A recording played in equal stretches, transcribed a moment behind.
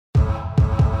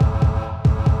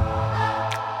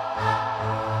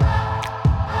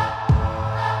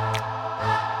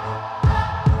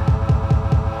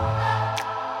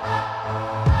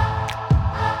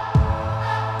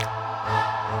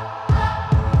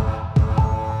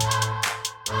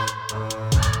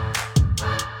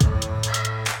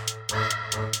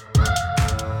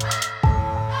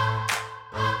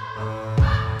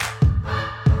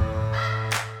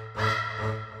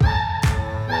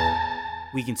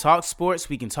can talk sports,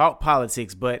 we can talk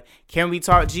politics, but can we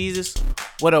talk Jesus?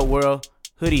 What up, world?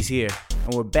 Hoodie's here,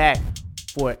 and we're back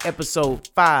for episode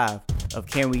 5 of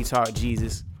Can We Talk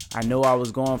Jesus. I know I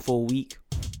was gone for a week,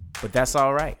 but that's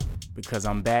all right, because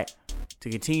I'm back to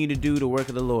continue to do the work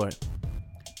of the Lord.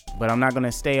 But I'm not going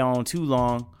to stay on too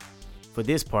long for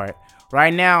this part.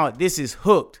 Right now, this is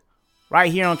Hooked,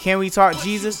 right here on Can We Talk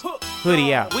Jesus?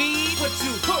 Hoodie out. Weed, what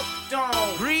you hooked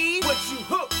on. Greed, what you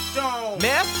hooked on.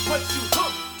 Meth, what you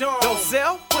hooked on.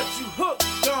 Yourself, what you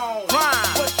hooked on.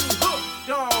 Crime, what you hooked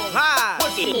on. Lies,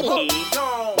 what you hooked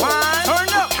on. Wine, turn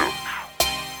up,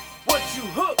 what you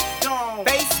hooked on.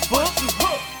 Facebook, what you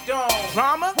hooked on.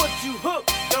 Drama, what you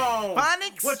hooked on.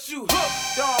 Phonics, what you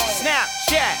hooked on.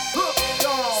 Snapchat, hooked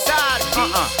on. Side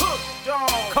piece, hooked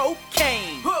on.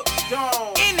 Cocaine, hooked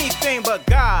on. Anything but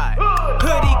God.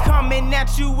 Hoodie coming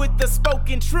at you with the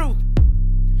spoken truth.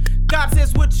 God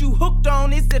says what you hooked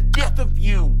on is the death of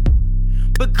you.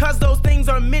 Because those things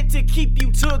are meant to keep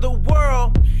you to the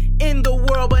world. In the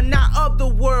world, but not of the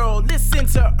world. Listen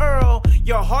to Earl.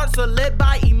 Your hearts are led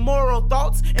by immoral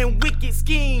thoughts and wicked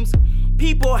schemes.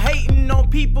 People hating on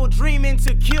people dreaming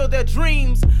to kill their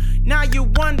dreams. Now you're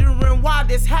wondering why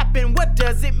this happened. What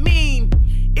does it mean?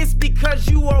 It's because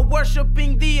you are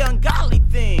worshiping the ungodly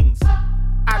things.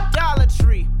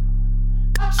 Idolatry,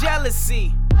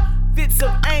 jealousy, fits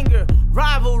of anger,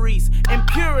 rivalries,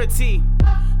 impurity.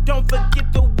 Don't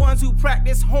forget the ones who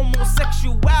practice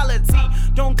homosexuality.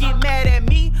 Don't get mad at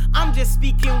me, I'm just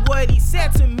speaking what he said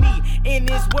to me. In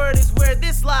his word is where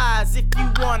this lies. If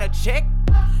you wanna check,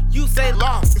 you say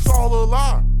lie, it's all a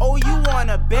lie. Oh, you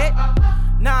wanna bet?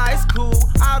 Nah, it's cool,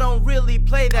 I don't really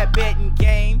play that betting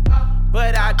game.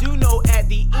 But I do know at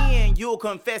the end you'll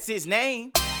confess his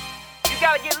name. You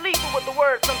gotta get lethal with the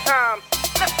word sometimes.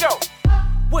 Let's go.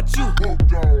 What you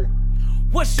hooked on?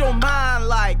 What's your mind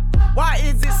like? Why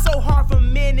is it so hard for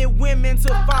men and women to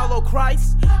follow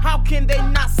Christ? How can they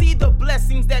not see the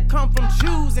blessings that come from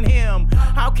choosing him?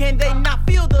 How can they not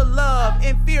feel the love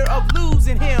and fear of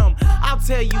losing him? I'll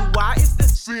tell you why. It's the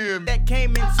sin that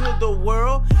came into the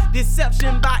world.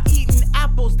 Deception by eating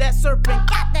apples. That serpent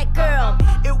got that girl.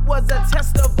 It was a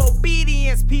test of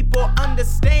obedience, people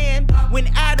understand. When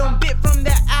Adam bit from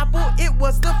that apple, it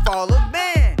was the fall of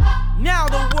man. Now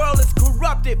the world is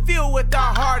corrupted, filled with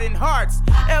our hardened hearts.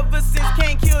 Ever since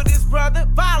Cain killed his brother,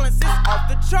 violence is off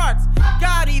the charts.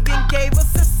 God even gave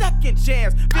us a second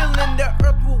chance, filling the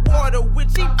earth with water,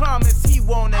 which he promised he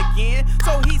won't again.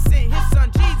 So he sent his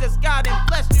son Jesus, God in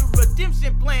flesh, the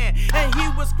redemption plan. And he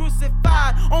was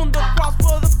crucified on the cross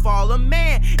for the fall of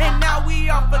man. And now we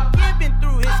are forgiven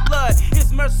through his blood,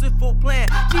 his merciful plan.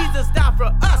 Jesus died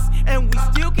for us, and we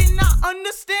still cannot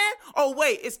understand. Oh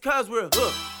wait, it's cause we're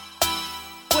hooked.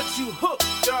 What you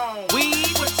hooked on?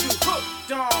 Weed, what you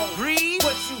hooked on? Greed,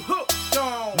 what you hooked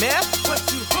on? Meth, what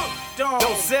you hooked on?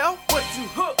 Yourself, what you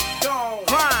hooked on?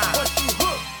 Crime, what you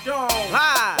hooked on?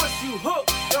 Lies, what you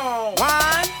hooked on?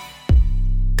 Wine,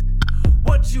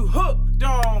 what you hooked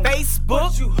on? Facebook,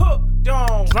 what you hooked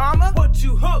on? Drama, what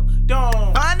you hooked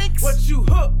on? Phonics, what you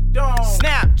hooked on?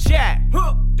 Snapchat,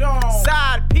 hooked on?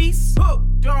 Side piece,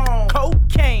 hooked on?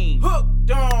 Cocaine,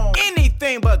 hooked on?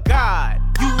 Anything but God.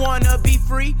 You wanna be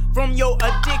free from your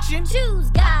addiction? Choose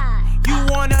God. You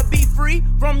wanna be free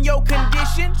from your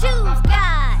condition? Choose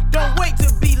God. Don't wait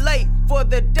to be late for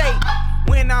the date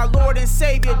when our Lord and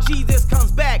Savior Jesus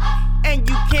comes back and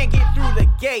you can't get through the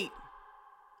gate.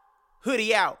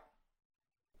 Hoodie out.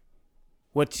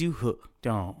 What you hooked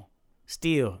on.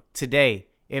 Still, today,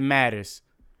 it matters.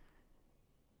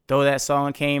 Though that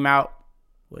song came out,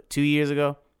 2 years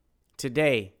ago?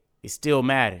 Today, it still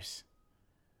matters.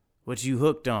 What you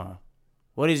hooked on.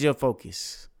 What is your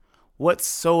focus? What's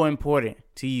so important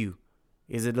to you?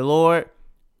 Is it the Lord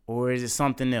or is it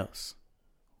something else?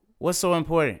 What's so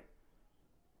important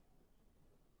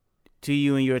to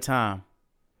you in your time?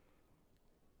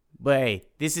 But hey,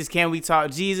 this is Can We Talk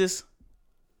Jesus?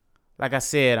 Like I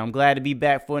said, I'm glad to be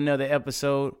back for another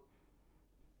episode.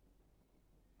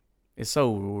 It's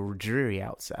so dreary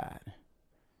outside.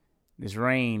 This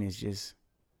rain is just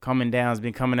coming down. It's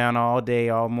been coming down all day,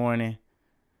 all morning.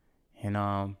 And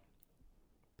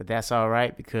but that's all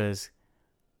right, because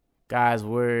God's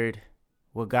word,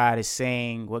 what God is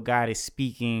saying, what God is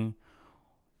speaking,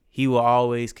 he will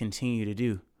always continue to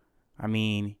do. I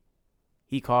mean,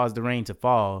 he caused the rain to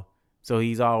fall, so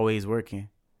he's always working.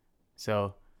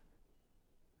 So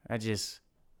I just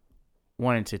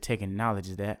wanted to take acknowledge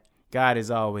of that. God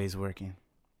is always working.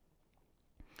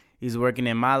 He's working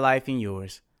in my life and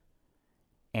yours.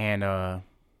 And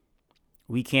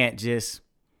we can't just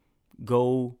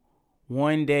go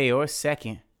one day or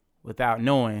second without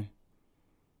knowing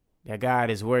that God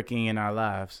is working in our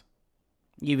lives.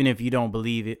 Even if you don't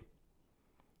believe it,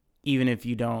 even if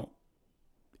you don't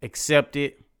accept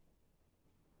it,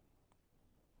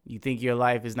 you think your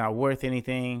life is not worth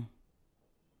anything,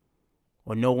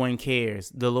 or no one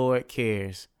cares, the Lord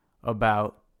cares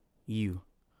about you.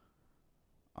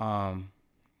 But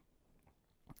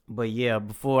yeah,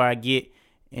 before I get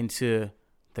into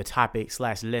the topic /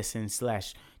 lesson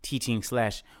 / teaching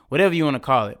 / whatever you want to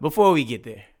call it, before we get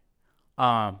there,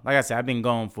 like I said, I've been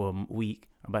gone for a week.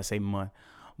 I'm about to say month.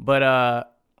 But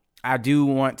I do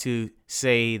want to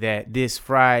say that this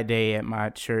Friday at my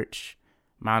church,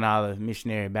 Mount Olive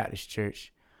Missionary Baptist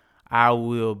Church, I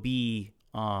will be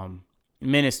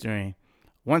ministering.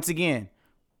 Once again,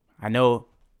 I know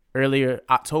earlier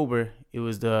October it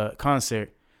was the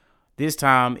concert. This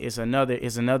time it's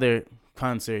another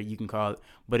concert, you can call it,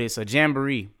 but it's a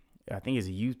jamboree. I think it's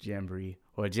a youth jamboree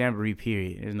or a jamboree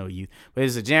period. There's no youth, but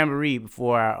it's a jamboree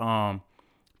before our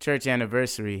church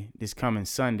anniversary this coming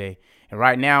Sunday. And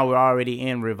right now we're already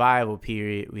in revival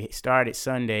period. We started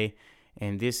Sunday,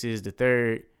 and this is the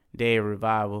third day of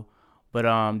revival.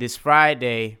 But this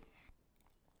Friday,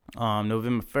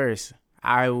 November 1st,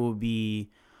 I will be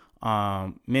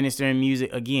ministering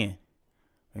music again.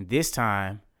 And this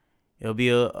time, it'll be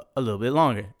a little bit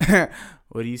longer.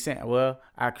 What are you saying? Well,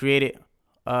 I created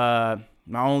my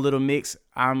own little mix.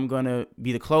 I'm going to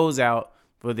be the closeout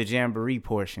for the jamboree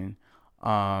portion.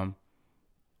 And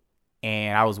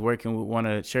I was working with one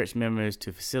of the church members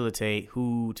to facilitate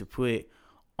who to put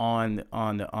on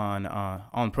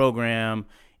program,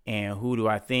 and who do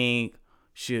I think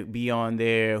should be on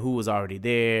there, who was already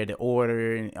there, the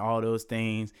order and all those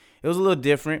things. It was a little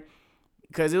different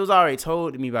because it was already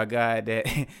told to me by God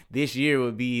that this year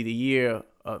would be the year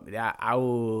that I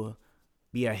will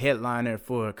be a headliner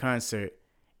for a concert.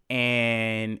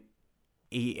 And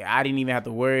I didn't even have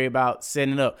to worry about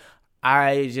setting it up.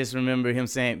 I just remember him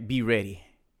saying, be ready.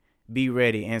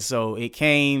 And so it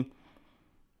came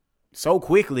so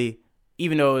quickly,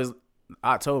 even though it was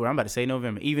October. I'm about to say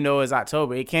November. Even though it was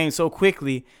October, it came so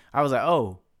quickly. I was like,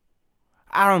 oh,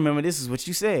 I remember this is what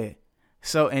you said.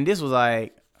 So, and this was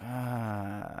like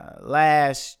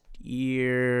last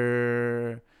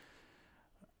year,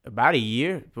 about a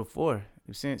year before,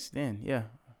 since then. Yeah.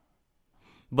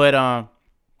 But,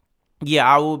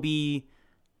 yeah, I will be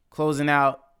closing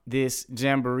out this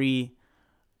jamboree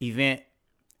event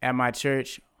at my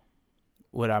church.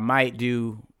 What I might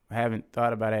do, I haven't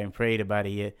thought about it and prayed about it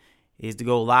yet, is to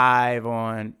go live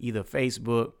on either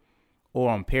Facebook or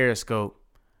on Periscope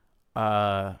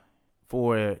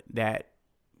for that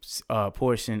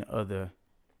portion of the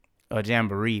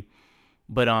jamboree.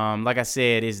 But like I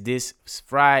said, it's this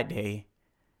Friday,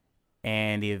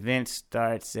 and the event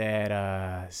starts at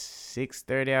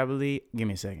 6:30, I believe. Give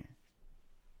me a second,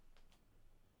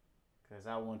 because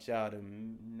I want y'all to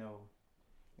know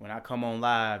when I come on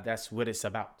live, that's what it's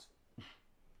about.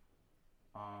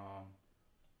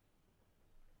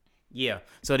 Yeah,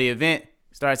 so the event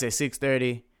starts at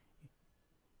 6:30,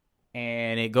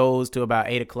 and it goes to about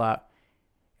 8 o'clock.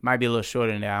 Might be a little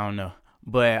shorter than that, I don't know.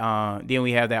 But then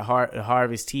we have that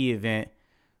Harvest Tea event,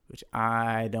 which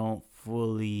I don't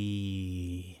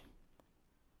fully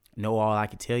know all I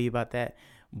can tell you about that.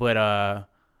 But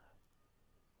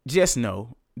just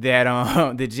know that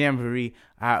the Jamboree,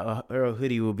 Earl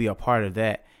Hoodie will be a part of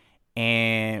that.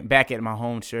 And back at my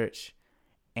home church.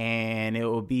 And it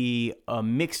will be a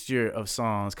mixture of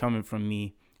songs coming from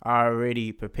me. I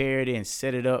already prepared it and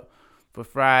set it up for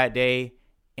Friday.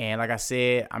 And like I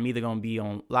said, I'm either going to be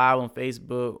live on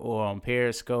Facebook or on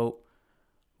Periscope,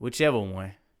 whichever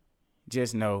one.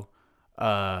 Just know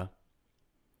we're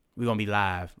going to be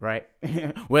live, right?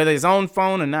 Whether it's on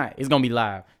phone or not, it's going to be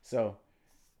live. So,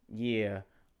 yeah.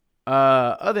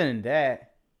 Other than that,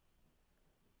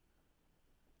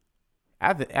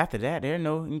 After that, there are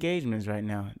no engagements right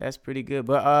now. That's pretty good.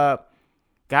 But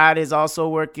God is also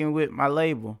working with my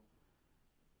label.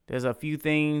 There's a few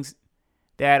things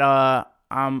that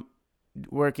I'm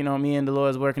working on. Me and the Lord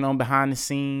is working on behind the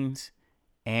scenes,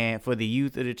 and for the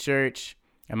youth of the church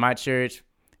and my church,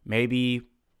 maybe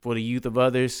for the youth of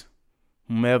others,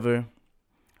 whomever.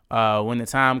 When the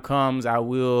time comes, I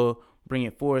will bring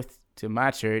it forth to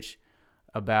my church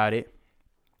about it.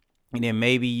 And then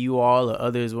maybe you all or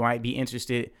others might be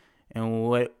interested in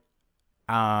what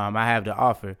I have to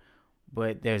offer.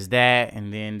 But there's that,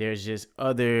 and then there's just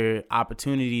other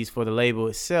opportunities for the label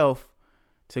itself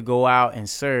to go out and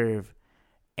serve.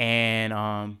 And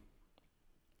I'm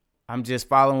just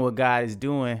following what God is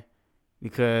doing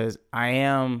because I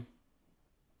am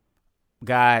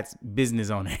God's business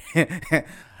owner.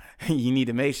 You need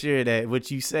to make sure that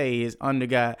what you say is under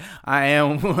God. I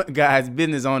am God's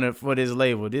business owner for this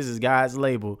label. This is God's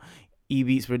label,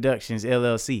 E-Beats Productions,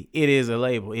 LLC. It is a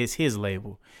label. It's his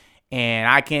label. And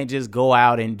I can't just go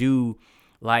out and do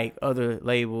like other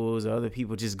labels or other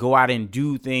people, just go out and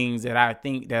do things that I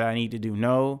think that I need to do.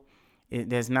 No,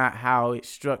 that's not how it's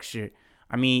structured.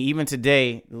 I mean, even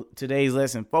today's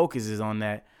lesson focuses on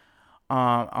that,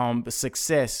 on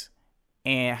success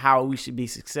and how we should be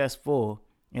successful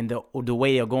and the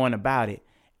way they're going about it.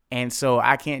 And so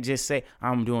I can't just say,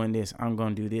 I'm doing this, I'm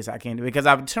going to do this. I can't do it because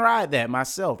I've tried that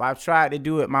myself. I've tried to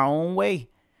do it my own way.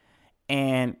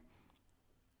 And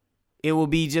it will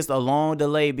be just a long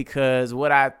delay because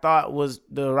what I thought was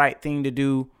the right thing to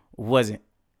do wasn't.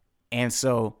 And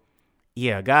so,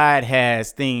 yeah, God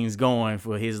has things going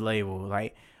for his label.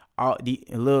 Like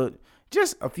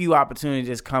just a few opportunities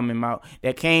just coming out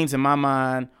that came to my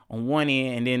mind on one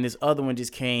end, and then this other one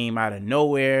just came out of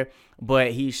nowhere.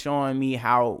 But he's showing me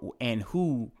how and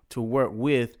who to work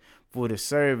with for the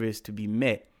service to be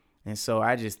met. And so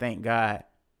I just thank God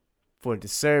for the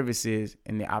services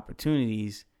and the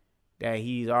opportunities that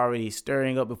he's already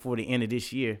stirring up before the end of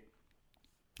this year.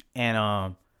 And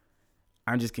I'm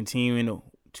just continuing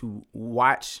to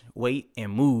watch, wait,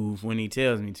 and move when he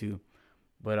tells me to.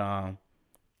 But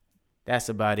that's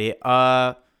about it.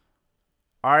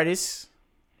 Artists,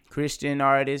 Christian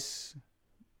artists,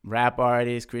 rap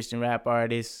artists, Christian rap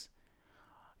artists.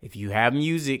 If you have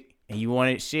music and you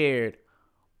want it shared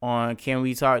on Can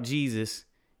We Talk Jesus,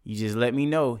 you just let me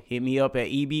know. Hit me up at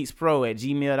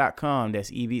ebeatspro@gmail.com. That's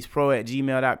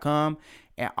ebeatspro@gmail.com.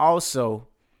 And also,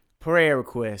 prayer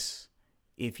requests.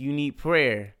 If you need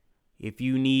prayer, if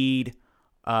you need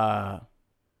to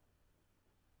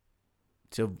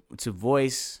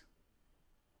voice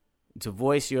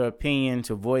your opinion,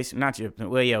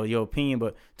 your opinion,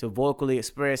 but to vocally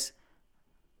express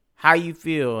how you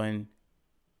feel, and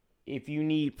if you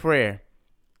need prayer,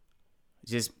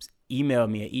 just email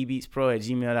me at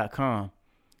ebeatspro@gmail.com.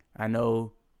 I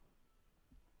know,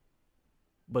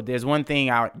 but there's one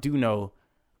thing I do know.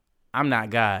 I'm not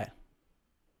God.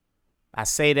 I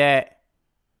say that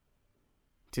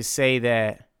to say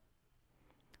that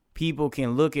people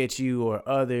can look at you or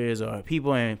others or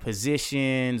people in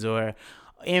positions or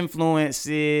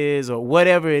influences or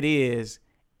whatever it is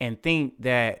and think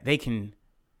that they can,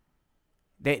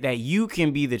 that you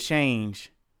can be the change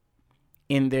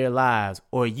in their lives,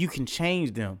 or you can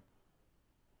change them.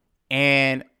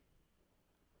 And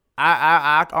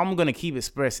I'm going to keep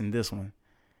expressing this one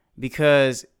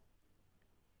because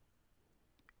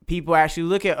people actually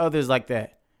look at others like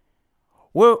that.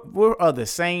 We're of the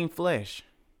same flesh.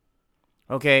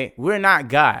 Okay, we're not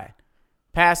God.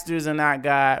 Pastors are not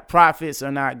God. Prophets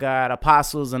are not God.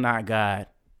 Apostles are not God.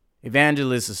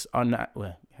 Evangelists are not,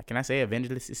 well, can I say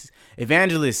evangelists?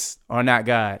 Evangelists are not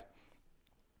God.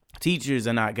 Teachers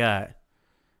are not God.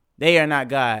 They are not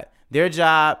God. Their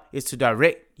job is to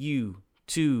direct you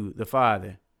to the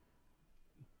Father,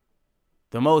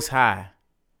 the Most High.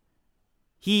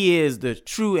 He is the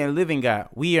true and living God.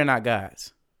 We are not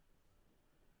gods.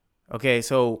 Okay,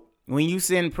 so when you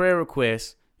send prayer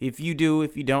requests, if you do,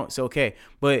 if you don't, it's okay.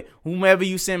 But whomever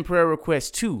you send prayer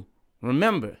requests to,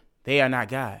 remember, they are not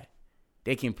God.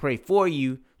 They can pray for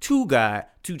you to God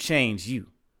to change you.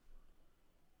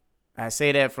 I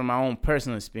say that from my own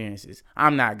personal experiences.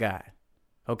 I'm not God.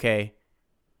 Okay.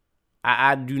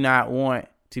 I do not want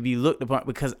to be looked upon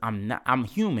because I'm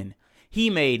human. He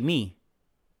made me.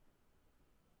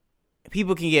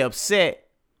 People can get upset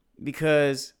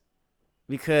because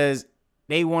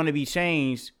they want to be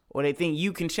changed or they think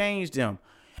you can change them.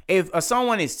 If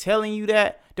someone is telling you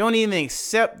that, don't even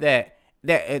accept that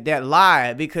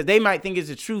lie, because they might think it's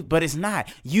the truth, but it's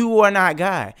not. You are not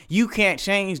God. You can't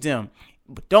change them.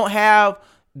 Don't have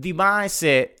the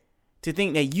mindset to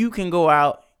think that you can go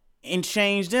out and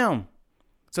change them.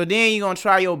 So then you're going to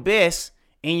try your best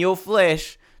in your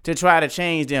flesh to try to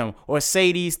change them or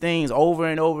say these things over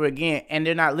and over again, and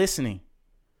they're not listening.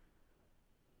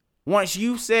 Once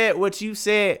you said what you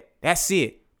said, that's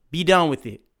it. Be done with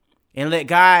it and let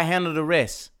God handle the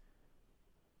rest,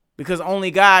 because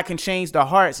only God can change the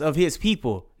hearts of his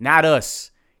people, not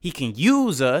us. He can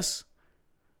use us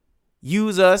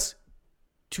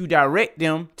to direct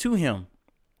them to him,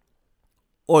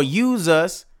 or use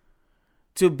us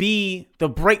to be the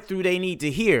breakthrough they need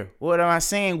to hear. What am I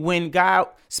saying? When God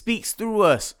speaks through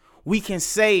us, we can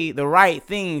say the right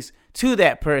things to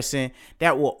that person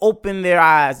that will open their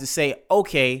eyes to say,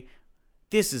 okay,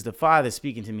 this is the Father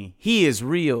speaking to me. He is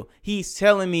real. He's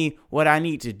telling me what I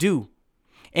need to do.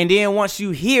 And then once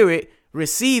you hear it,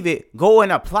 receive it, go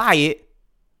and apply it,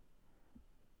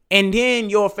 And then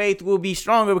your faith will be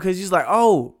stronger because you're like,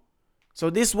 oh, so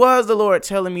this was the Lord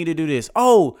telling me to do this.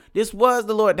 Oh, this was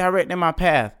the Lord directing my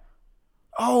path.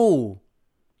 Oh.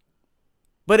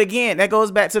 But again, that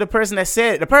goes back to the person that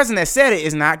said it. The person that said it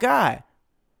is not God.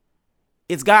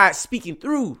 It's God speaking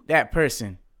through that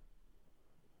person.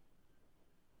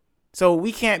 So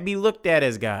we can't be looked at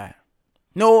as God.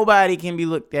 Nobody can be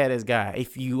looked at as God.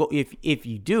 If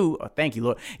you do, oh, thank you,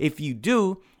 Lord. If you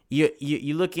do,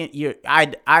 you're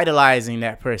idolizing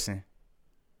that person.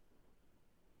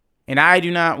 And I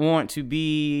do not want to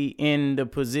be in the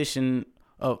position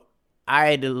of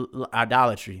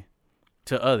idolatry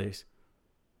to others.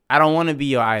 I don't want to be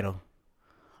your idol.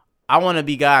 I want to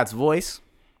be God's voice.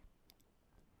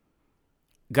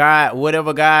 God,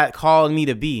 whatever God called me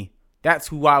to be, that's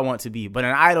who I want to be. But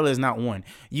an idol is not one.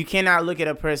 You cannot look at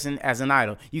a person as an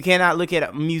idol. You cannot look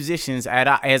at musicians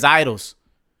as idols.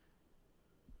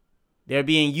 They're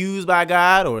being used by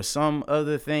God or some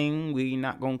other thing we're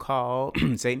not going to call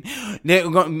Satan. They're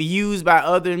going to be used by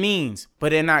other means,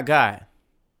 but they're not God.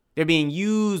 They're being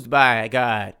used by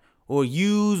God or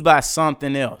used by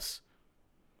something else,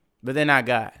 but they're not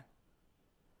God.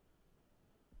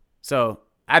 So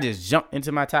I just jumped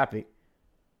into my topic.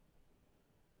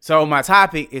 So my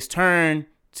topic is turn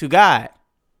to God.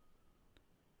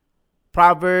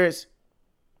 Proverbs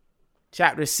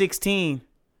chapter 16,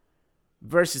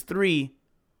 verses 3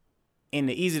 in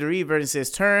the easy to read version says,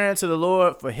 turn to the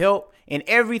Lord for help in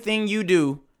everything you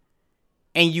do,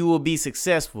 and you will be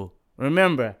successful.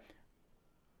 Remember,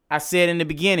 I said in the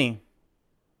beginning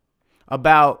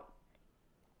about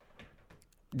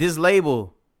this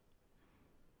label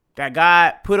that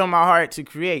God put on my heart to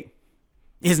create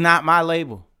is not my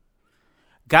label.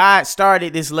 God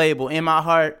started this label in my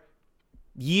heart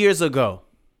years ago.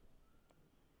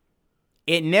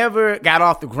 It never got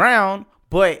off the ground,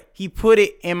 but he put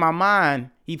it in my mind.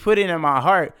 He put it in my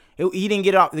heart. He didn't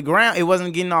get off the ground. It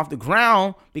wasn't getting off the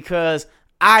ground because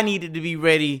I needed to be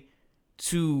ready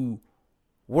to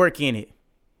work in it.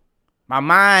 My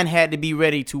mind had to be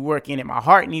ready to work in it. My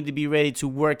heart needed to be ready to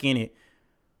work in it.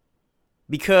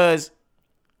 Because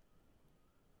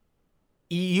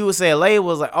you would say a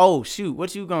label is like, oh, shoot,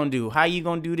 what you going to do? How you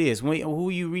going to do this? Who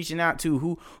you reaching out to?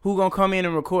 Who going to come in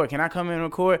and record? Can I come in and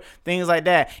record? Things like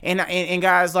that. And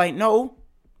God's like, no,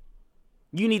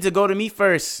 you need to go to me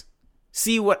first.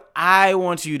 See what I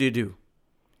want you to do.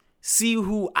 See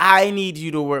who I need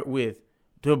you to work with,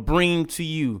 to bring to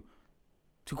you,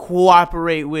 to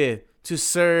cooperate with, to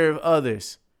serve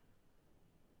others.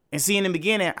 And see, in the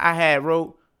beginning, I had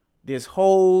wrote this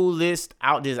whole list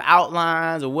out, these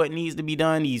outlines of what needs to be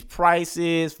done, these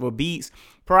prices for beats,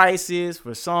 prices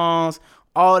for songs,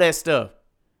 all that stuff.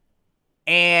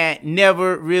 And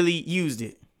never really used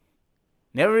it.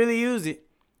 Never really used it.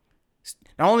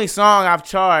 The only song I've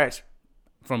charged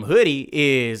from Hoodie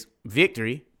is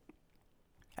Victory.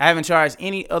 I haven't charged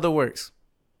any other works.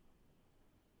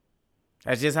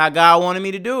 That's just how God wanted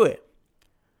me to do it.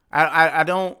 I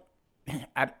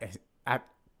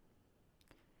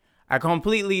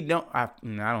completely don't, I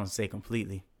don't say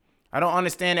completely. I don't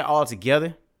understand it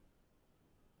altogether.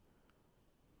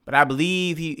 But I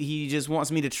believe he just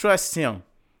wants me to trust him.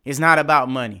 It's not about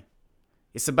money.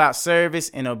 It's about service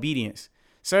and obedience.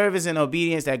 Service and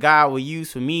obedience that God will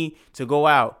use for me to go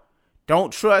out.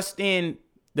 Don't trust in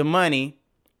the money.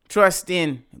 Trust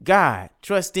in God.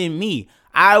 Trust in me.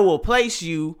 I will place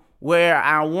you where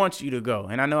I want you to go.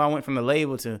 And I know I went from the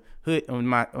label to Hood on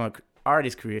my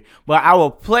artist career, but I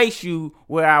will place you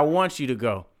where I want you to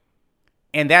go.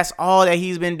 And that's all that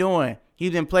he's been doing.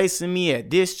 He's been placing me at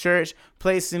this church,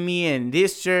 placing me in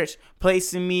this church,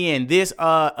 placing me in this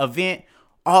event,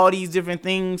 all these different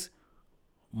things,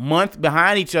 month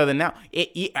behind each other. Now,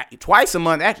 twice a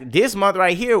month. Actually, this month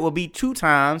right here will be 2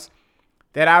 times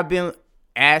that I've been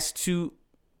asked to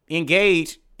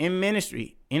engage in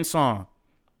ministry, in song.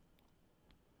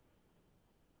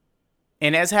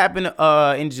 And that's happened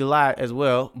in July as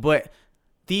well. But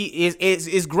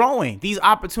it's growing. These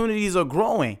opportunities are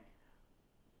growing.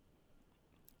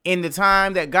 In the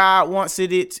time that God wants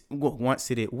it,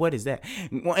 what is that?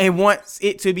 And wants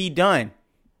it to be done.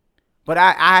 But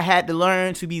I had to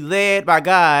learn to be led by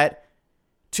God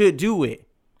to do it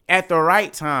at the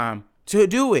right time, to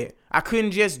do it. I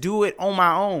couldn't just do it on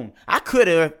my own. I could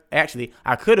have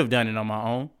done it on my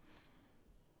own.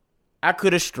 I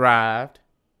could have strived.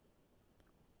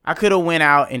 I could have went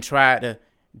out and tried to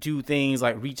do things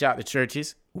like reach out to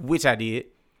churches, which I did.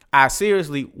 I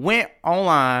seriously went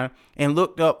online and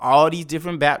looked up all these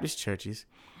different Baptist churches,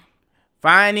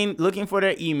 looking for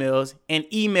their emails and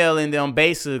emailing them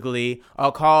basically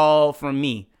a call from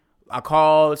me. a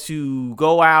call to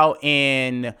go out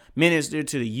and minister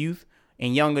to the youth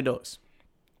and young adults.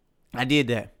 I did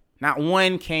that. Not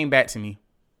one came back to me.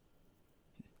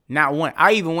 Not one.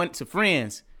 I even went to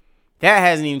friends. That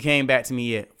hasn't even came back to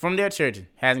me yet. From their churches.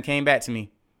 Hasn't came back to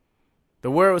me.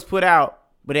 The word was put out,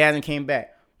 but it hasn't came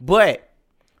back. But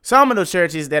some of the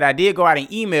churches that I did go out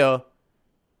and email,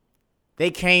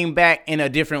 they came back in a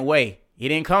different way. It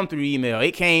didn't come through email.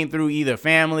 It came through either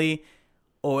family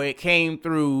or it came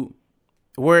through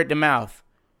word to mouth.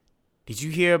 Did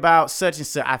you hear about such and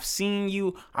such? I've seen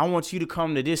you. I want you to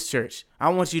come to this church. I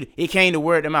want you to. It came to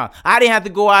word to mouth. I didn't have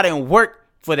to go out and work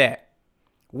for that.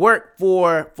 Work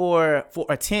for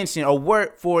attention or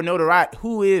work for notoriety.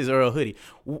 Who is Earl Hoodie?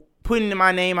 Putting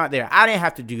my name out there. I didn't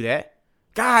have to do that.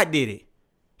 God did it.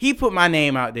 He put my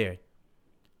name out there.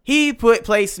 He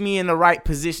placed me in the right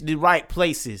position, the right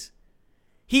places.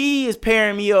 He is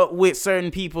pairing me up with certain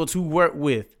people to work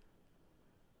with.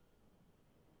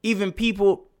 Even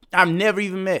people I've never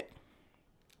even met.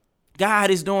 God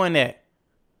is doing that.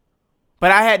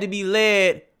 But I had to be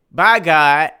led by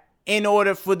God in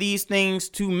order for these things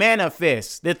to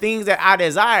manifest. The things that I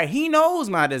desire. He knows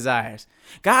my desires.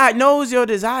 God knows your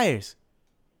desires.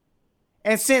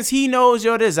 And since he knows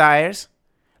your desires,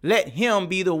 let him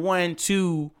be the one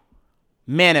to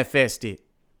manifest it.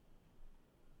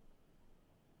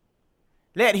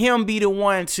 Let him be the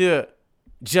one to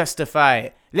justify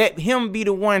it. Let him be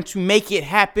the one to make it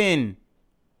happen.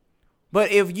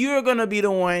 But if you're going to be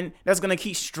the one that's going to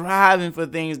keep striving for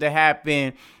things to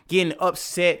happen, getting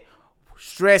upset,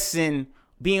 stressing,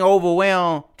 being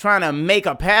overwhelmed, trying to make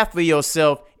a path for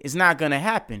yourself, it's not going to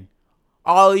happen.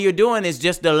 All you're doing is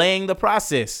just delaying the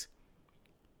process.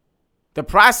 The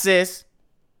process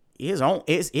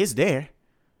is there.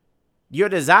 Your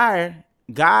desire,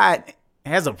 God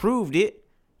has approved it.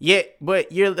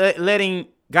 But you're letting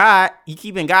God, you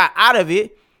keeping God out of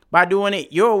it by doing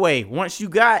it your way. Once you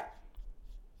got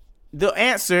the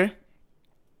answer,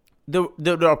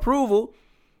 the approval,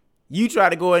 you try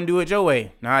to go and do it your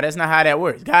way. No, that's not how that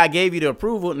works. God gave you the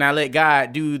approval. Now let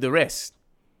God do the rest.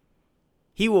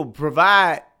 He will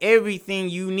provide everything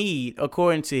you need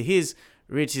according to his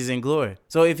riches and glory.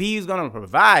 So if he's going to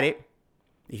provide it,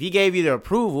 if he gave you the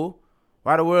approval,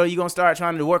 why the world are you going to start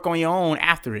trying to work on your own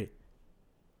after it?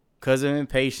 Because of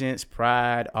impatience,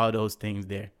 pride, all those things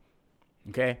there.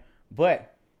 Okay?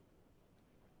 But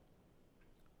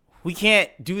we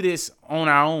can't do this on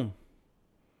our own.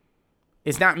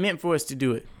 It's not meant for us to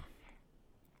do it.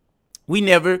 We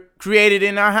never created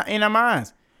in our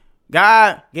minds.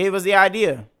 God gave us the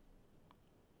idea.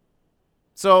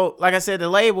 So, like I said, the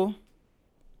label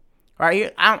right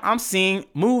here, I'm seeing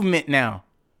movement now.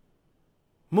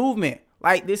 Movement.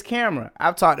 Like this camera.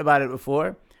 I've talked about it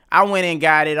before. I went and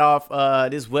got it off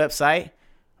this website,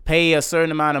 pay a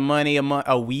certain amount of money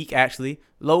a week, actually,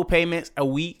 low payments a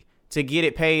week to get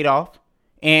it paid off.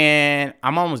 And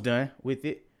I'm almost done with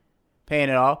it, paying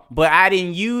it off. But I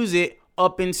didn't use it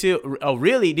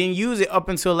didn't use it up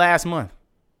until last month.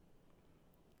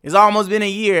 It's almost been a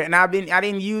year and I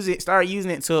didn't start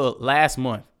using it till last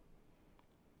month.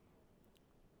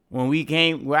 When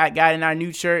I got in our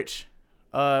new church,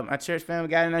 my church family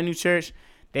got in our new church,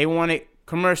 they wanted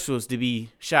commercials to be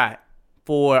shot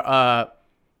for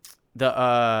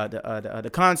the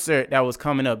concert that was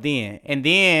coming up then. And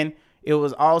then it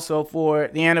was also for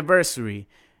the anniversary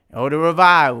or the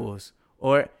revivals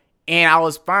and I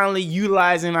was finally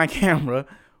utilizing my camera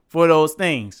for those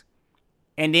things.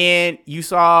 And then you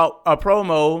saw a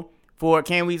promo for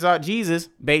Can We Talk Jesus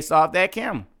based off that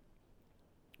camera.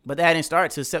 But that didn't start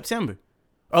till September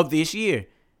of this year.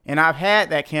 And I've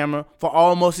had that camera for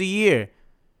almost a year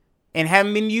and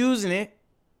haven't been using it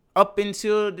up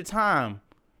until the time.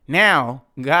 Now,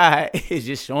 God is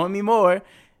just showing me more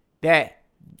that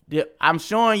I'm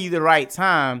showing you the right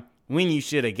time when you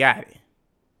should have got it.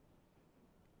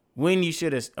 When you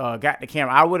should have got the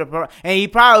camera. And he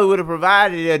probably would have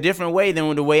provided it a different way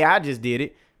than the way I just did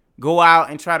it. Go out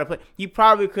and try to play. You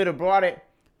probably could have brought it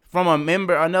from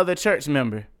another church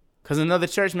member. Because another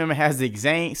church member has the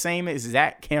same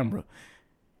exact camera.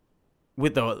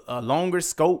 With a longer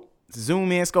scope,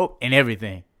 zoom in scope, and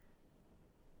everything.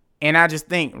 And I just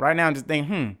think, right now,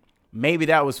 maybe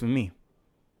that was for me.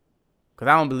 Because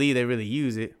I don't believe they really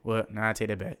use it. Well, I take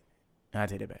that back.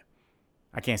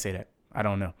 I can't say that. I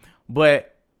don't know.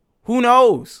 But who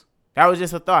knows? That was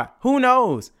just a thought. Who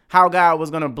knows how God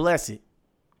was going to bless it?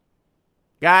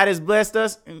 God has blessed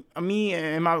us, me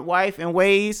and my wife, in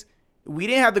ways we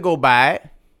didn't have to go buy it.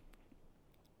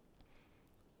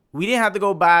 We didn't have to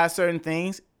go buy certain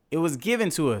things. It was given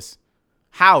to us.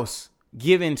 House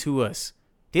given to us.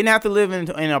 Didn't have to live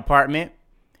in an apartment.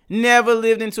 Never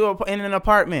lived in an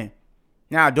apartment.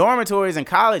 Now, dormitories in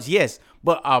college, yes.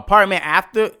 But apartment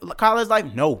after college life,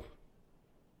 no.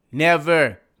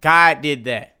 Never. God did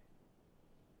that.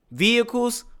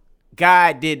 Vehicles,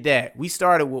 God did that. We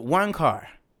started with one car.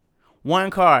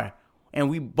 And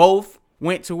we both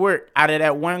went to work out of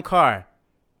that one car.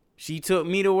 She took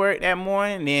me to work that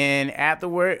morning. Then after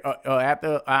work,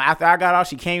 after I got off,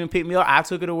 she came and picked me up. I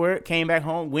took her to work, came back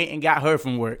home, went and got her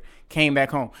from work, came back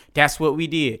home. That's what we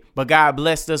did. But God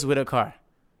blessed us with a car.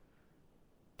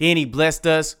 Then he blessed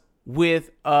us with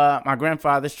my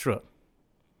grandfather's truck.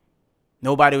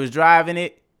 Nobody was driving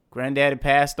it. Granddaddy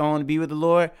passed on to be with the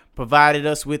Lord, provided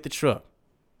us with the truck.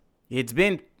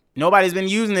 Nobody's been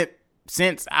using it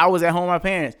since I was at home with my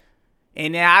parents.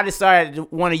 And then I decided to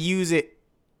want to use it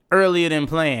earlier than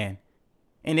planned.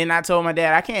 And then I told my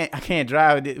dad, I can't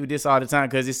drive with this all the time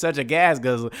because it's such a gas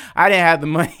guzzler. I didn't have the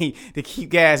money to keep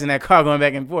gas in that car going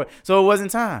back and forth. So it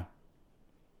wasn't time.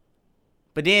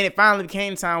 But then it finally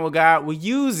became time where God would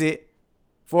use it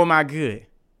for my good.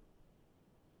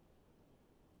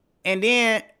 And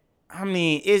then, I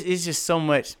mean, it's just so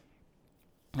much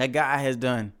that God has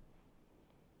done.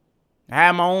 I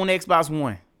had my own Xbox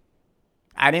One.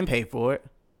 I didn't pay for it.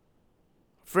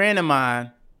 A friend of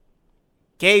mine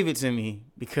gave it to me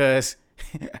because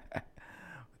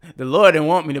the Lord didn't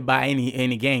want me to buy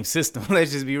any game system.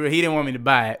 Let's just be real. He didn't want me to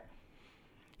buy it.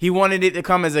 He wanted it to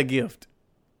come as a gift.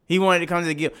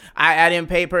 I didn't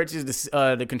purchase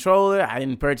the controller. I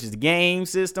didn't purchase the game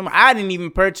system. I didn't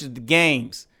even purchase the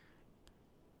games.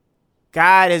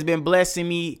 God has been blessing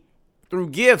me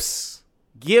through gifts,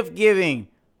 gift giving,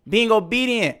 being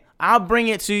obedient. I'll bring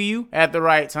it to you at the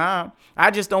right time. I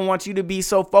just don't want you to be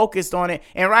so focused on it.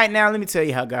 And right now, let me tell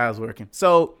you how God's working.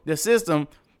 So the system,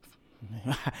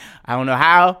 I don't know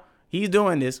how he's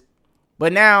doing this,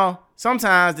 but now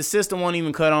sometimes the system won't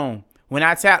even cut on. When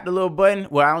I tap the little button,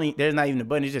 there's not even a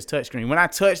button, it's just touchscreen. When I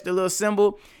touch the little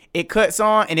symbol, it cuts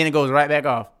on and then it goes right back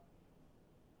off.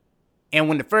 And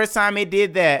when the first time it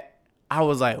did that, I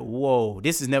was like, whoa,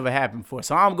 this has never happened before.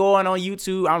 So I'm going on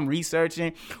YouTube. I'm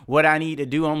researching what I need to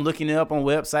do. I'm looking it up on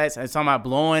websites. I'm talking about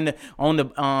blowing on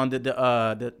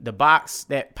the box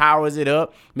that powers it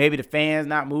up. Maybe the fan's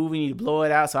not moving. You need to blow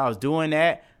it out. So I was doing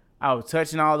that. I was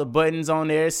touching all the buttons on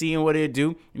there, seeing what it'd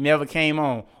do. It never came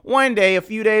on. One day, a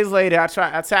few days later, I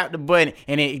tapped the button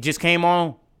and it just came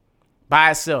on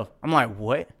by itself. I'm like,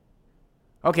 what?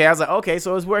 Okay, I was like, okay,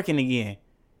 so it's working again.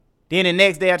 Then the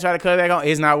next day I try to cut it back on.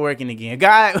 It's not working again.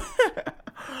 God,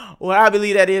 what I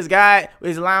believe that is, God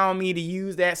is allowing me to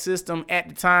use that system at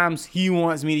the times he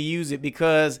wants me to use it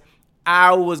because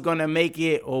I was going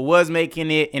to was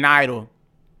making it an idol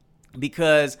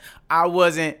because I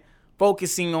wasn't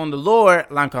focusing on the Lord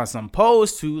like I'm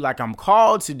supposed to, like I'm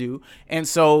called to do. And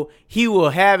so he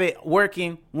will have it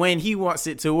working when he wants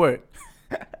it to work.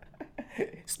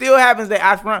 Still happens that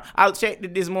I checked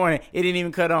it this morning. It didn't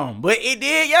even cut on. But it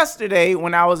did yesterday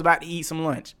when I was about to eat some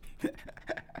lunch.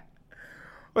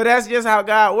 But that's just how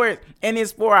God works. And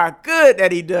it's for our good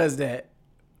that he does that.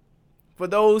 For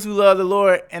those who love the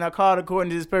Lord and are called according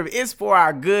to his purpose, it's for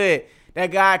our good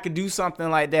that God could do something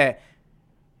like that.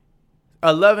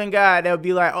 A loving God that would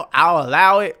be like, oh, I'll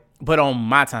allow it, but on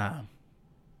my time.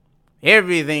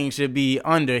 Everything should be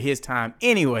under his time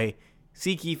anyway.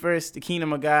 Seek ye first the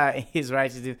kingdom of God and his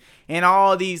righteousness, and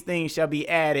all these things shall be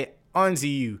added unto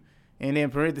you. And then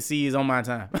parentheses, on my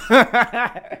time.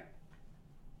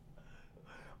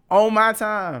 On my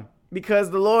time. Because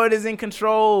the Lord is in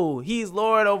control. He's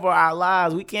Lord over our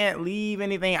lives. We can't leave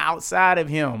anything outside of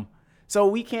him. So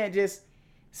we can't just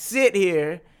sit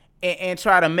here and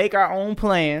try to make our own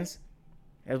plans,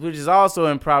 which is also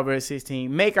in Proverbs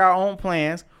 16. Make our own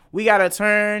plans. We got to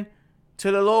turn to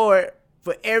the Lord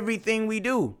for everything we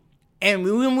do. And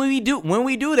when we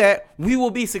do that, we will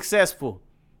be successful.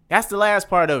 That's the last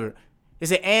part of it. It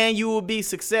said, and you will be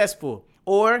successful.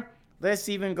 Or let's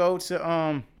even go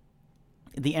to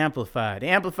the Amplified. The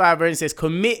Amplified version says,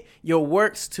 commit your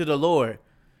works to the Lord.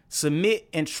 Submit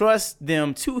and trust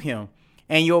them to him.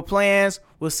 And your plans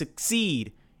will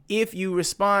succeed if you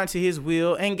respond to his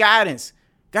will and guidance.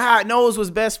 God knows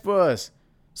what's best for us.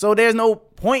 So there's no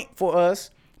point for us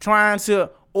trying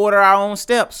to order our own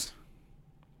steps.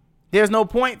 There's no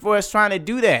point for us trying to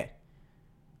do that.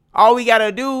 All we got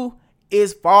to do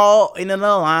is fall in an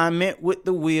alignment with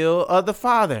the will of the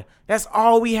Father. That's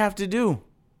all we have to do.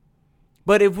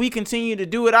 But if we continue to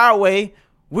do it our way,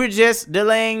 we're just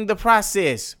delaying the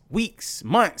process. Weeks,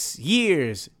 months,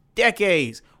 years,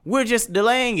 decades. We're just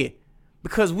delaying it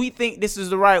because we think this is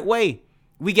the right way.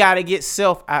 We got to get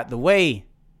self out the way.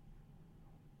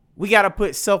 We got to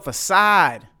put self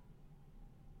aside.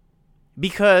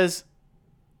 Because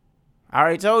I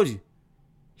already told you,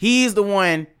 he's the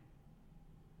one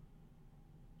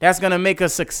that's going to make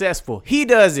us successful. He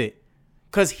does it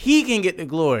because he can get the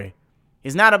glory.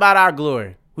 It's not about our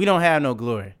glory. We don't have no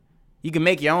glory. You can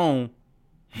make your own.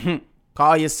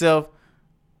 Call yourself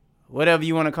whatever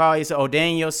you want to call yourself.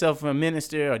 Ordain yourself a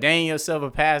minister. Ordain yourself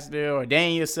a pastor.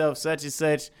 Ordain yourself such and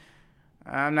such.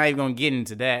 I'm not even going to get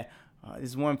into that.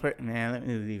 This one person, man, let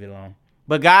me leave it alone.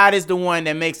 But God is the one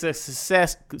that makes us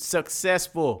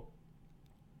successful,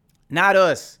 not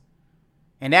us.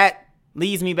 And that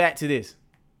leads me back to this.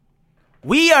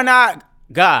 We are not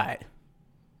God.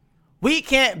 We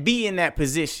can't be in that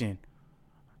position.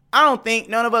 I don't think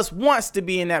none of us wants to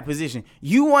be in that position.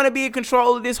 You want to be in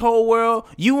control of this whole world.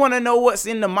 You want to know what's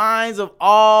in the minds of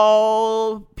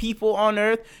all people on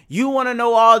earth. You want to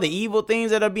know all the evil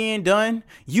things that are being done.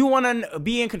 You want to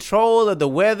be in control of the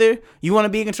weather. You want to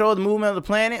be in control of the movement of the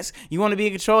planets. You want to be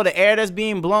in control of the air that's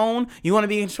being blown. You want to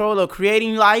be in control of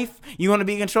creating life. You want to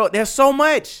be in control. There's so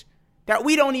much that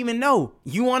we don't even know.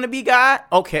 You want to be God?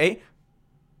 Okay.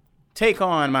 Take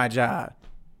on my job.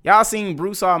 Y'all seen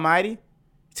Bruce Almighty?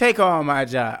 Take on my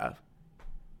job.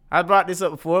 I brought this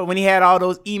up before when he had all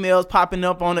those emails popping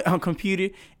up on the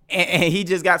computer, and he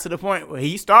just got to the point where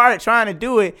he started trying to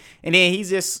do it, and then he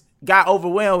just got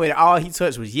overwhelmed with it. All he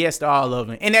touched was yes to all of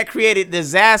them, and that created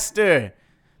disaster.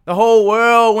 The whole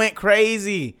world went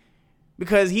crazy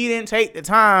because he didn't take the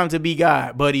time to be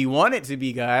God, but he wanted to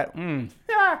be God.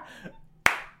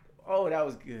 Oh, that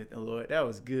was good, Lord. That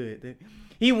was good.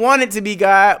 He wanted to be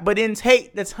God, but didn't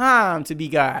take the time to be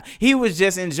God. He was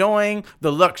just enjoying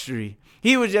the luxury.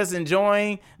 He was just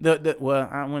enjoying well,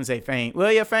 I wouldn't say fame.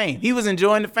 Well, yeah, fame. He was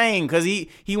enjoying the fame because he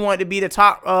wanted to be the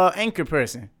top anchor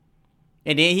person.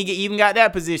 And then he even got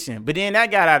that position. But then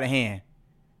that got out of hand.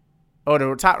 Or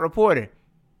the top reporter.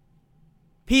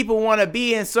 People want to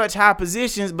be in such high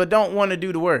positions, but don't want to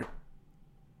do the work.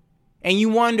 And you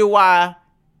wonder why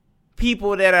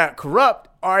people that are corrupt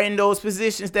are in those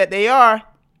positions that they are,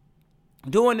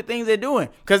 doing the things they're doing,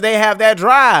 because they have that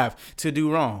drive to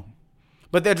do wrong.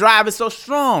 But their drive is so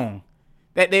strong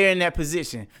that they're in that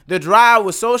position. The drive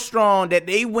was so strong that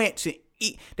they went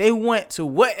to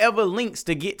whatever links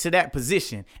to get to that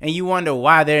position. And you wonder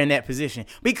why they're in that position.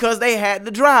 Because they had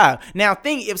the drive. Now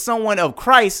think if someone of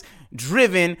Christ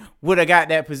driven would have got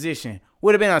that position.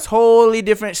 Would have been a totally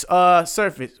different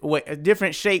surface, a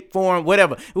different shape, form,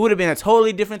 whatever. It would have been a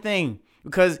totally different thing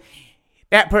because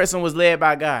that person was led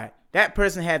by God. That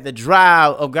person had the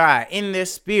drive of God in their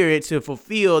spirit to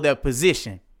fulfill their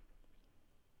position.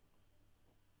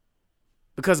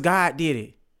 Because God did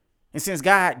it. And since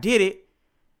God did it,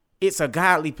 it's a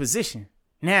godly position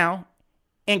now,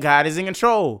 and God is in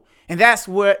control. And that's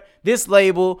what this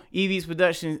label, EV's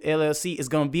Productions LLC, is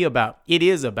going to be about. It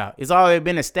is about. It's already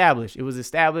been established. It was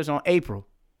established on April.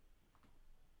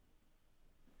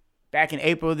 Back in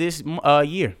April of this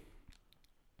year.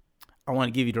 I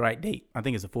want to give you the right date. I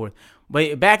think it's the 4th.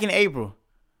 But back in April.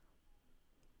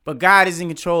 But God is in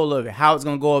control of it. How it's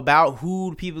going to go about,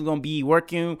 who people are going to be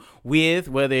working with,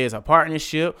 whether it's a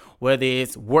partnership, whether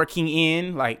it's working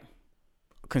in, like,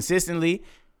 consistently.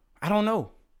 I don't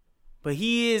know. But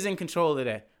he is in control of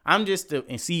that. I'm just the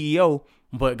CEO,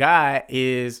 but God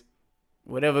is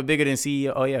whatever bigger than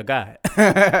CEO. Oh, yeah, God.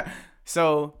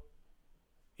 So,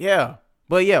 yeah.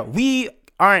 But, yeah, we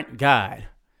aren't God.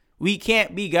 We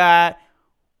can't be God.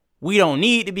 We don't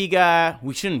need to be God.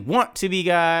 We shouldn't want to be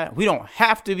God. We don't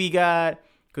have to be God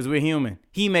because we're human.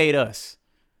 He made us.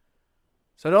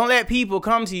 So don't let people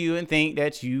come to you and think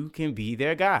that you can be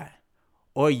their God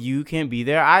or you can be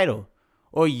their idol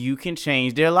or you can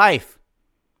change their life.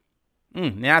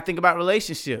 Now I think about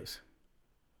relationships.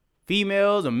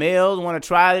 Females or males want to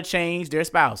try to change their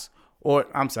spouse. Or,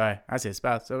 I'm sorry, I said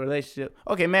spouse, so relationship.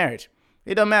 Okay, marriage.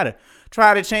 It doesn't matter.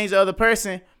 Try to change the other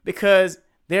person because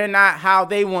they're not how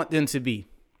they want them to be.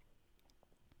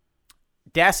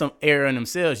 That's some error in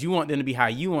themselves. You want them to be how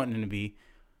you want them to be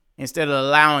instead of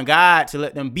allowing God to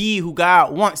let them be who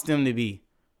God wants them to be.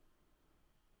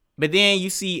 But then you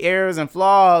see errors and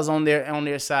flaws on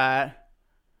their side.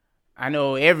 I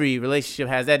know every relationship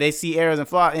has that. They see errors and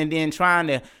flaws and then try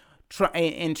to,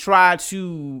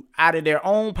 out of their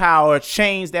own power,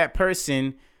 change that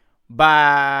person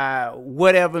by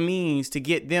whatever means to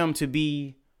get them to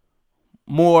be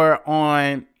more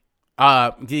on,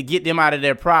 to get them out of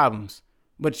their problems.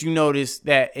 But you notice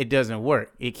that it doesn't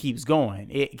work. It keeps going.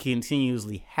 It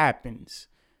continuously happens.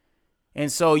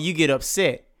 And so you get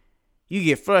upset. You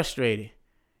get frustrated.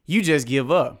 You just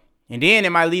give up. And then it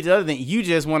might lead to other things. You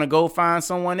just want to go find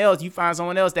someone else. You find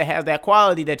someone else that has that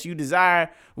quality that you desire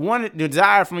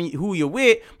from who you're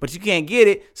with, but you can't get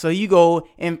it. So you go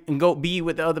and go be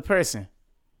with the other person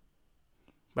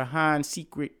behind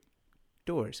secret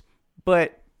doors.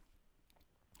 But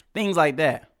things like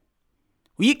that.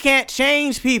 You can't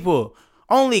change people.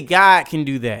 Only God can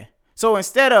do that. So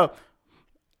instead of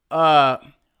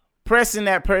pressing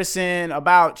that person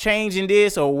about changing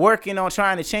this or working on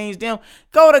trying to change them,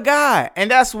 go to God. And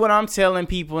that's what I'm telling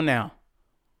people now.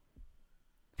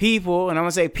 People, and I'm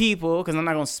going to say people because I'm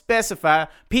not going to specify,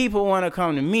 people want to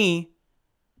come to me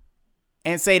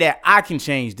and say that I can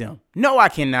change them. No, I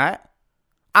cannot.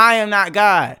 I am not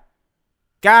God.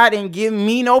 God didn't give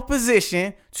me no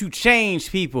position to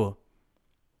change people.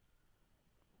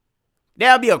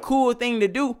 That'll be a cool thing to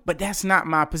do, but that's not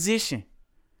my position.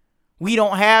 We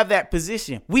don't have that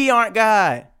position. We aren't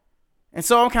God. And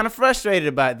so I'm kind of frustrated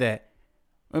about that.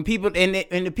 When people and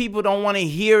the people don't want to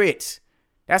hear it.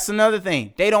 That's another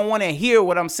thing. They don't want to hear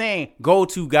what I'm saying. Go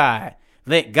to God.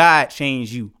 Let God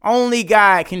change you. Only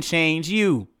God can change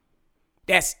you.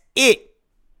 That's it.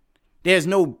 There's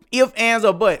no ifs, ands,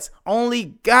 or buts.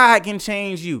 Only God can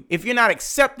change you. If you're not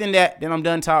accepting that, then I'm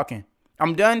done talking.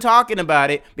 I'm done talking about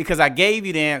it because I gave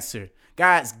you the answer.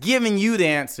 God's given you the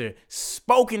answer,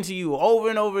 spoken to you over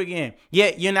and over again,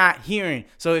 yet you're not hearing.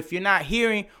 So if you're not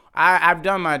hearing, I've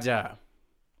done my job.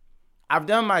 I've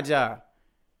done my job.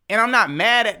 And I'm not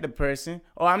mad at the person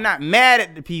or I'm not mad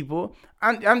at the people.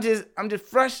 I'm just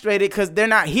frustrated because they're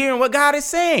not hearing what God is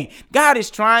saying. God is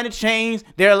trying to change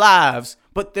their lives,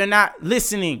 but they're not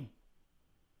listening.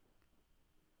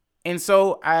 And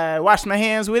so I wash my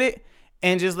hands with it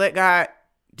and just let God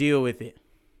deal with it.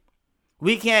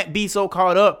 We can't be so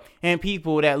caught up in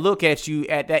people that look at you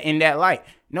in that light.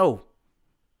 No.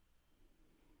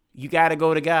 You got to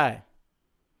go to God.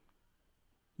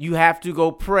 You have to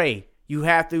go pray. You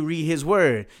have to read his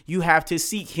word. You have to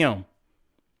seek him.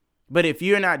 But if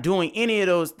you're not doing any of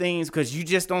those things because you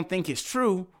just don't think it's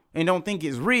true and don't think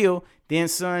it's real, then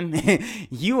son,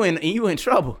 you in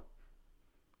trouble.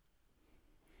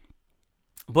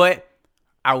 But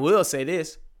I will say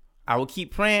this. I will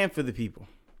keep praying for the people.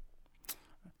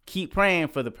 Keep praying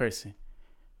for the person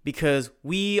because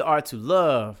we are to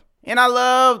love. And I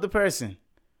love the person.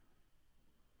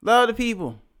 Love the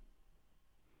people.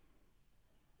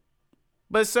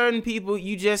 But certain people,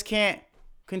 you just can't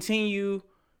continue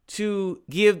to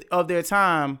give of their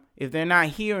time if they're not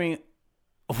hearing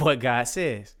what God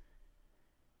says.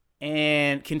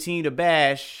 And continue to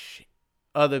bash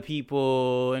other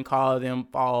people and call them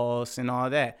false and all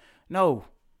that. No.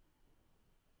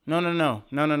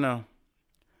 No.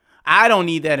 I don't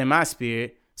need that in my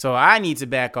spirit, so I need to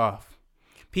back off.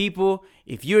 People,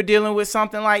 if you're dealing with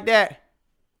something like that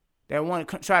want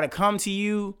to try to come to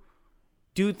you,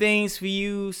 do things for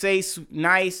you, say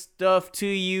nice stuff to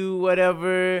you,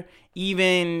 whatever,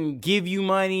 even give you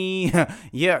money,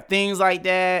 yeah, things like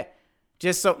that.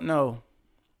 Just so, no,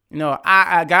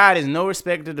 God is no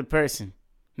respecter of the person.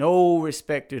 No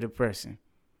respecter of the person.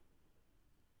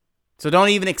 So don't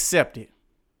even accept it.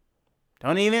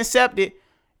 Don't even accept it.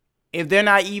 If they're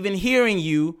not even hearing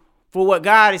you for what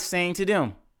God is saying to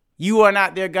them. You are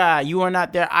not their God. You are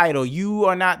not their idol. You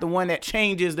are not the one that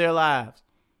changes their lives.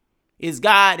 It's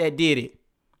God that did it,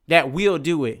 that will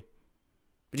do it.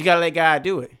 But you got to let God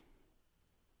do it.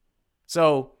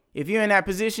 So if you're in that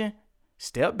position,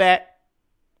 step back.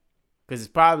 Because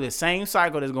it's probably the same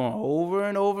cycle that's going over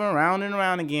and over, around and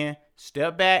around again.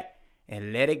 Step back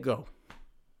and let it go.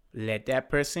 Let that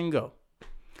person go.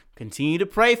 Continue to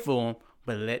pray for them.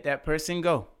 But let that person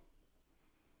go.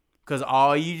 Because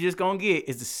all you just going to get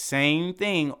is the same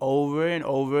thing over and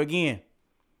over again.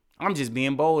 I'm just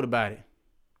being bold about it.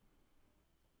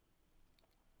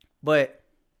 But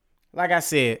like I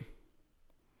said,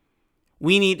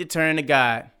 we need to turn to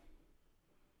God.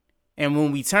 And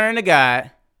when we turn to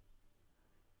God,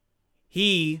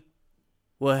 he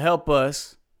will help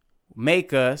us,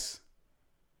 make us,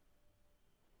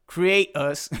 create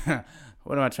us.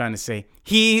 What am I trying to say?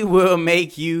 He will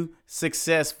make you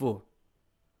successful.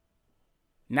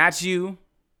 Not you,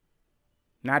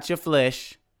 not your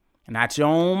flesh, not your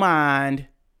own mind,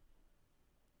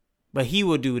 but he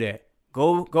will do that.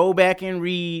 Go back and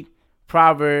read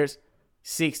Proverbs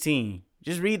 16.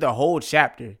 Just read the whole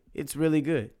chapter. It's really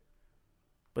good.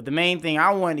 But the main thing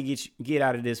I wanted to get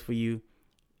out of this for you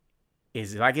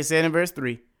is, like it said in verse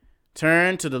 3,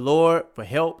 turn to the Lord for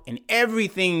help in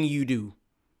everything you do,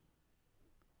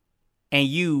 and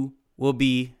you will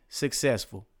be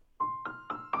successful.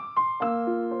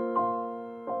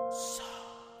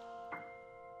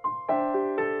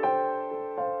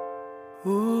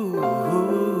 Ooh.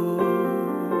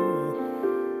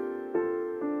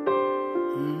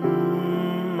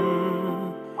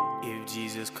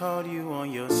 Jesus called you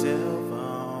on your cell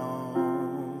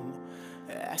phone,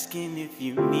 asking if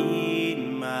you need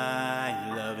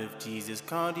my love. If Jesus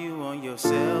called you on your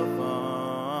cell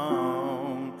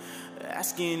phone,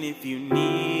 asking if you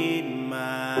need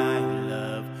my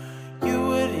love, you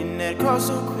wouldn't that call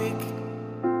so quick,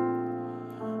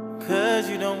 'cause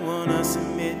you don't wanna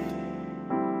submit.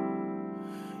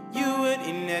 You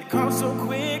wouldn't that call so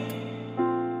quick,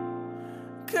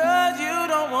 'cause you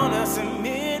don't wanna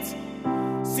submit.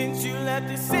 Since you left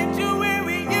the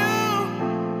sanctuary, you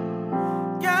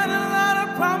got a lot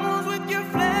of problems with your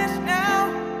flesh now.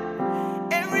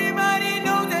 Everybody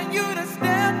knows that you done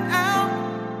stepped out.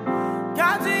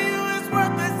 God to you is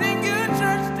worthless and you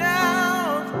church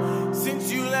down.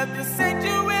 Since you left the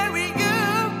sanctuary, you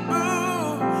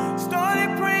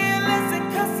started praying less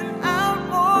and cussing out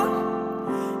more,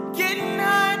 getting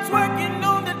high and twerking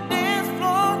on the dance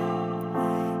floor,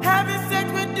 having sex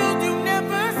with dudes you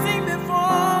never seen before.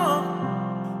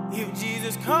 If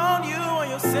Jesus called you on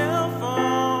your cell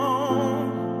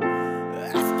phone,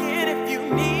 asking if you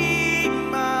need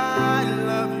my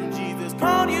love. If Jesus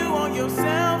called you on your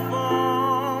cell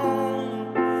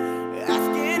phone,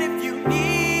 asking if you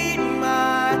need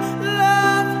my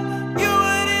love, you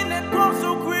wouldn't have gone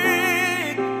so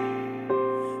quick,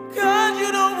 'cause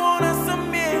you don't wanna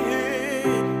submit.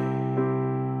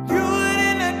 You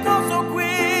wouldn't have gone so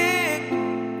quick,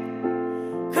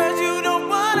 'cause you don't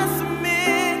wanna submit.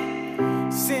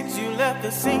 Since you left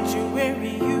the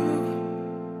sanctuary, you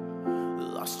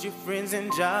lost your friends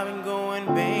and job and going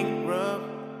bankrupt.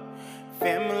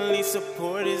 Family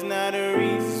support is not a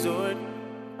resort.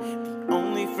 The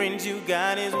only friends you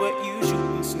got is what you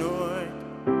shoot and snort.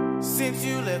 Since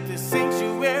you left the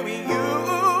sanctuary, you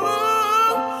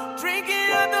drinking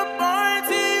at the bar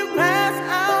until you pass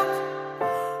out.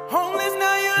 Homeless,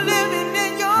 now you're living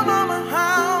in your mama's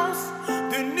house.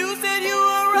 The news said you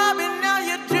were robbing, now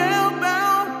you're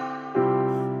jailbound.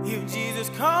 If Jesus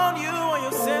called you on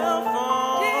your cell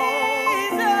phone,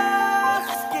 Jesus,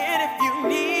 asking if you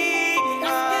need my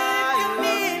love.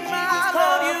 If Jesus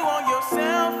called you on your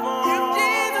cell phone,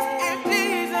 if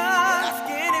Jesus,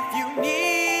 asking if you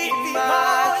need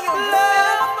my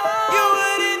love, you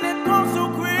wouldn't have gone so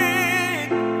quick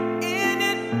in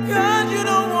it, 'cause you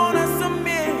don't wanna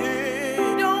submit.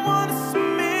 Don't wanna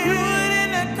submit. You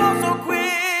wouldn't have gone so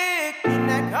quick in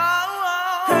that call,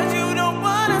 'cause you don't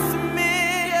wanna submit.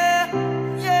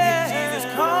 Yeah. If Jesus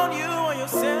called you on your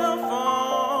cell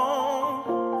phone,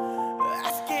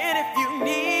 asking if you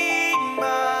need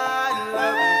my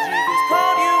love. If Jesus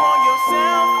called you on your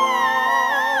cell phone,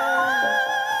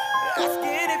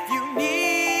 asking if you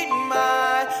need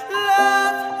my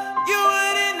love, you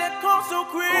wouldn't have gone so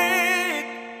quick.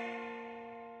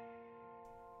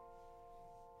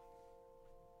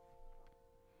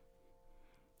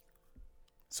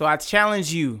 So I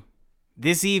challenge you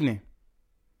this evening,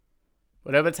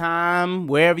 whatever time,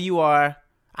 wherever you are,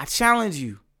 I challenge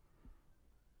you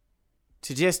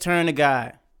to just turn to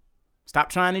God. Stop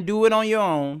trying to do it on your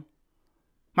own.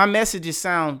 My messages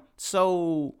sound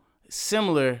so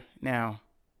similar now.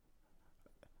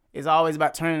 It's always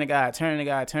about turning to God, turning to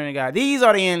God, turning to God. These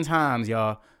are the end times,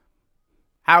 y'all.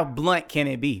 How blunt can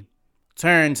it be?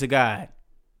 Turn to God.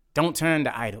 Don't turn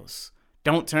to idols.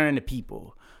 Don't turn to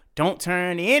people. Don't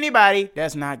turn to anybody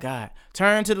that's not God.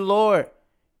 Turn to the Lord.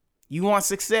 You want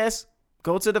success?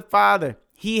 Go to the Father.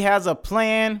 He has a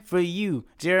plan for you.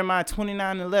 Jeremiah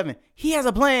 29:11. He has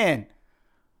a plan,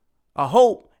 a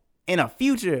hope, and a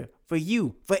future for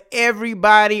you, for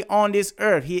everybody on this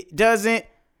earth. He doesn't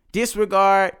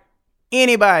disregard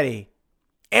anybody.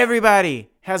 Everybody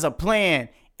has a plan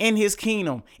in his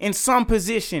kingdom, in some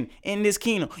position in this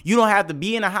kingdom. You don't have to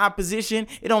be in a high position.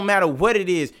 It don't matter what it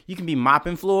is. You can be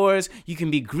mopping floors. You can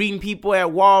be greeting people at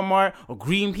Walmart or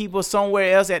greeting people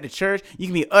somewhere else at the church. You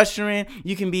can be ushering.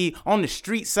 You can be on the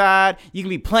street side. You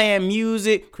can be playing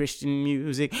music, Christian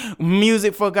music,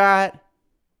 music for God.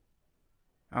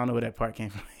 I don't know where that part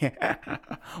came from.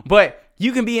 But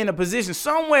you can be in a position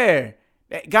somewhere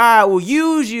that God will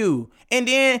use you. And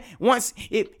then once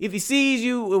he sees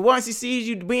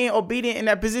you being obedient in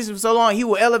that position for so long, he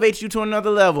will elevate you to another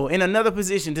level, in another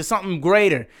position, to something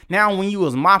greater. Now when you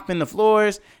was mopping the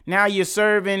floors, now you're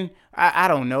serving, I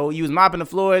don't know, you was mopping the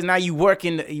floors, now you work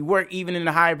even in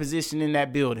the higher position in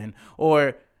that building.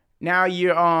 Or now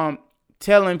you're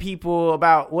telling people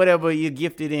about whatever you're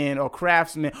gifted in, or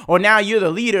craftsman, or now you're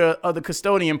the leader of the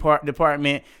custodian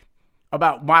department,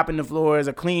 about mopping the floors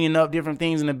or cleaning up different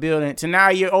things in the building, to now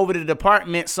you're over the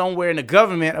department somewhere in the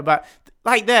government, about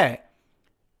like that.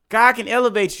 God can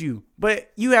elevate you,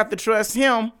 but you have to trust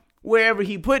him wherever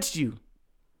he puts you.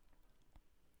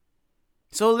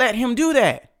 So let him do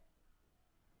that.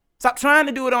 Stop trying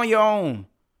to do it on your own.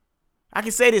 I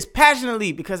can say this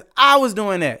passionately because I was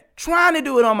doing that, trying to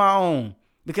do it on my own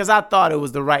because I thought it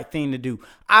was the right thing to do.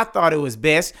 I thought it was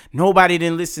best. Nobody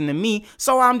didn't listen to me,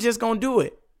 so I'm just going to do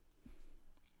it.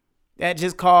 That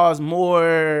just caused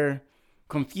more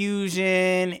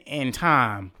confusion and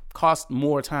time, cost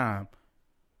more time.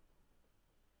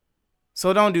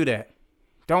 So don't do that.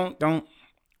 Don't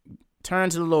turn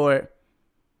to the Lord.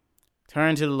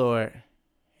 Turn to the Lord.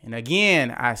 And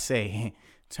again, I say,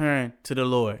 turn to the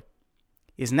Lord.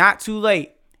 It's not too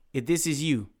late if this is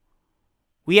you.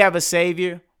 We have a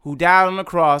Savior who died on the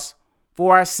cross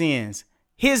for our sins.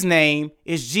 His name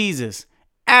is Jesus.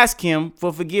 Ask him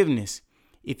for forgiveness.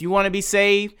 If you want to be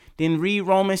saved, then read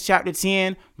Romans chapter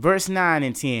 10, verse 9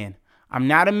 and 10. I'm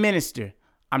not a minister.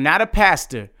 I'm not a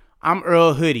pastor. I'm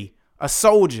Earl Hoodie, a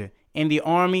soldier in the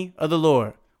army of the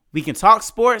Lord. We can talk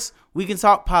sports. We can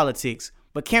talk politics.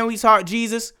 But can we talk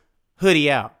Jesus?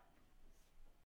 Hoodie out.